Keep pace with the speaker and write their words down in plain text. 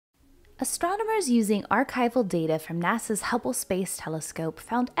Astronomers using archival data from NASA's Hubble Space Telescope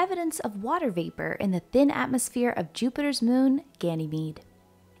found evidence of water vapor in the thin atmosphere of Jupiter's moon, Ganymede.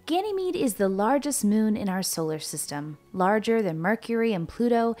 Ganymede is the largest moon in our solar system, larger than Mercury and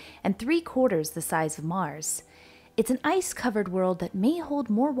Pluto and 3/4 the size of Mars. It's an ice-covered world that may hold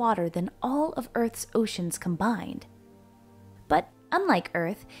more water than all of Earth's oceans combined. But unlike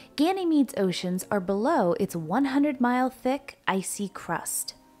Earth, Ganymede's oceans are below its 100-mile-thick icy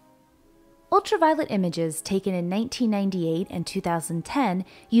crust. Ultraviolet images taken in 1998 and 2010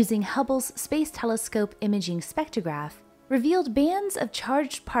 using Hubble's Space Telescope imaging spectrograph revealed bands of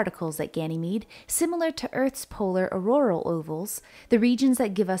charged particles at Ganymede similar to Earth's polar auroral ovals, the regions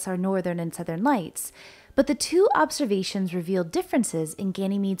that give us our northern and southern lights, but the two observations revealed differences in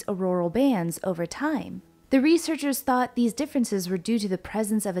Ganymede's auroral bands over time. The researchers thought these differences were due to the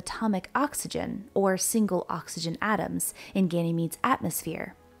presence of atomic oxygen, or single oxygen atoms, in Ganymede's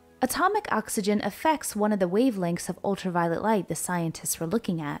atmosphere. Atomic oxygen affects one of the wavelengths of ultraviolet light the scientists were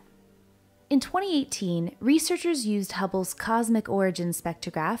looking at. In 2018, researchers used Hubble's cosmic origin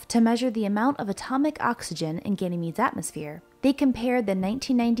spectrograph to measure the amount of atomic oxygen in Ganymede's atmosphere. They compared the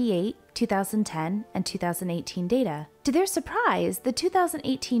 1998, 2010, and 2018 data. To their surprise, the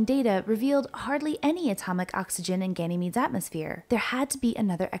 2018 data revealed hardly any atomic oxygen in Ganymede's atmosphere. There had to be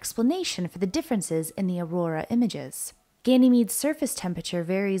another explanation for the differences in the aurora images. Ganymede's surface temperature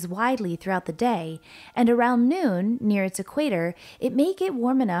varies widely throughout the day, and around noon, near its equator, it may get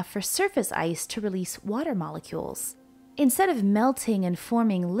warm enough for surface ice to release water molecules. Instead of melting and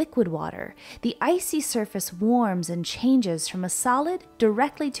forming liquid water, the icy surface warms and changes from a solid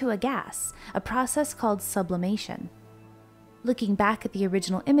directly to a gas, a process called sublimation. Looking back at the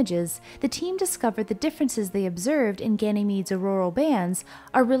original images, the team discovered the differences they observed in Ganymede's auroral bands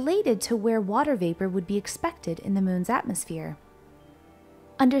are related to where water vapor would be expected in the moon's atmosphere.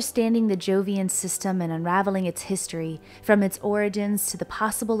 Understanding the Jovian system and unraveling its history, from its origins to the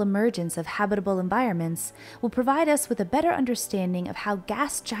possible emergence of habitable environments, will provide us with a better understanding of how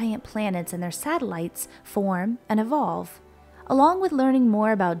gas giant planets and their satellites form and evolve. Along with learning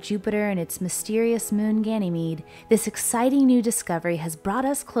more about Jupiter and its mysterious moon Ganymede, this exciting new discovery has brought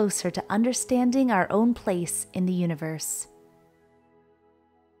us closer to understanding our own place in the universe.